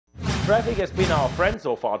Traffic has been our friend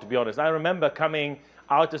so far, to be honest. I remember coming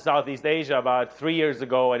out to Southeast Asia about 3 years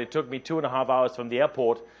ago, and it took me 2.5 hours from the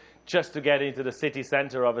airport just to get into the city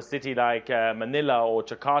center of a city like Manila or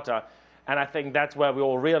Jakarta. And I think that's where we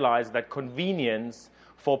all realized that convenience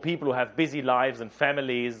for people who have busy lives and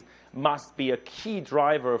families must be a key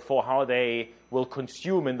driver for how they will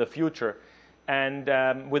consume in the future.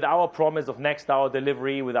 And with our promise of next hour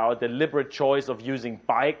delivery, with our deliberate choice of using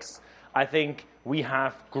bikes, I think we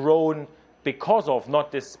have grown because of,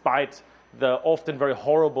 not despite, the often very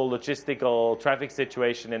horrible logistical traffic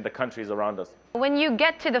situation in the countries around us. When you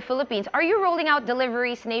get to the Philippines, are you rolling out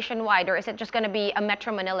deliveries nationwide, or is it just going to be a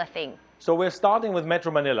Metro Manila thing? So we're starting with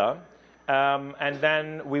Metro Manila, and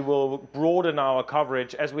then we will broaden our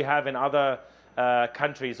coverage as we have in other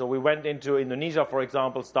countries. So we went into Indonesia, for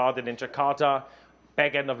example, started in Jakarta.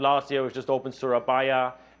 Back end of last year, we've just opened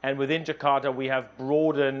Surabaya. And within Jakarta, we have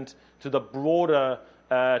broadened to the broader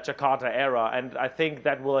Jakarta area. And I think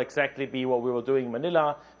that will exactly be what we will do in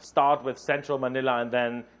Manila, start with central Manila and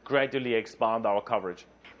then gradually expand our coverage.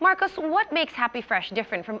 Markus, what makes HappyFresh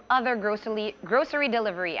different from other grocery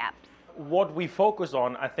delivery apps? What we focus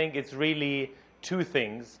on, I think it's really two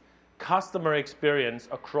things: customer experience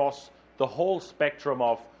across the whole spectrum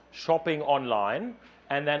of shopping online,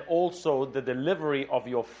 and then also the delivery of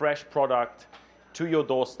your fresh product to your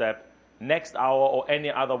doorstep next hour or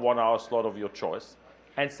any other 1 hour slot of your choice.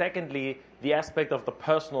 And secondly, the aspect of the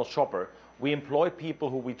personal shopper. We employ people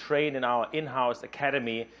who we train in our in-house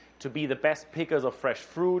academy to be the best pickers of fresh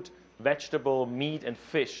fruit, vegetable, meat and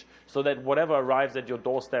fish, so that whatever arrives at your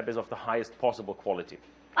doorstep is of the highest possible quality.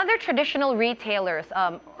 Other traditional retailers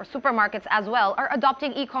or supermarkets as well are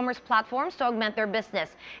adopting e-commerce platforms to augment their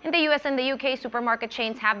business. In the US and the UK, supermarket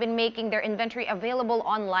chains have been making their inventory available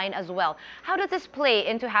online as well. How does this play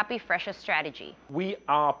into HappyFresh's strategy? We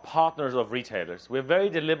are partners of retailers. We're very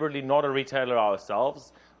deliberately not a retailer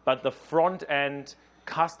ourselves, but the front-end,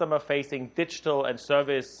 customer-facing digital and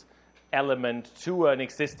service element to an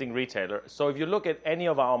existing retailer. So if you look at any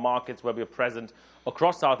of our markets where we're present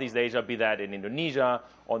across Southeast Asia, be that in Indonesia,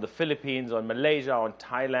 or the Philippines, or in Malaysia, or in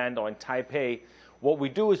Thailand, or in Taipei, what we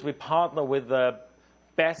do is we partner with the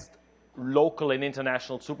best local and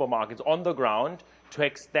international supermarkets on the ground to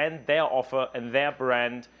extend their offer and their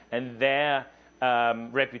brand and their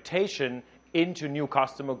reputation into new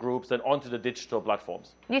customer groups and onto the digital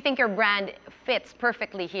platforms. Do you think your brand fits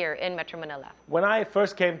perfectly here in Metro Manila? When I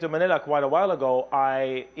first came to Manila quite a while ago,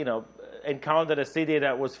 I encountered a city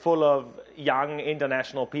that was full of young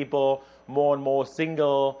international people, more and more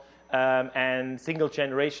single and single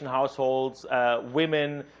generation households.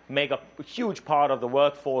 Women make a huge part of the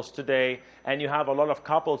workforce today, and you have a lot of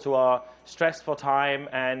couples who are stressed for time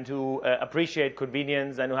and who appreciate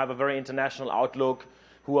convenience and who have a very international outlook,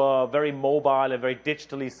 who are very mobile and very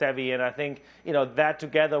digitally savvy. And I think that,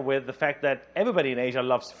 together with the fact that everybody in Asia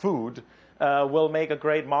loves food, will make a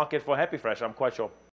great market for HappyFresh, I'm quite sure.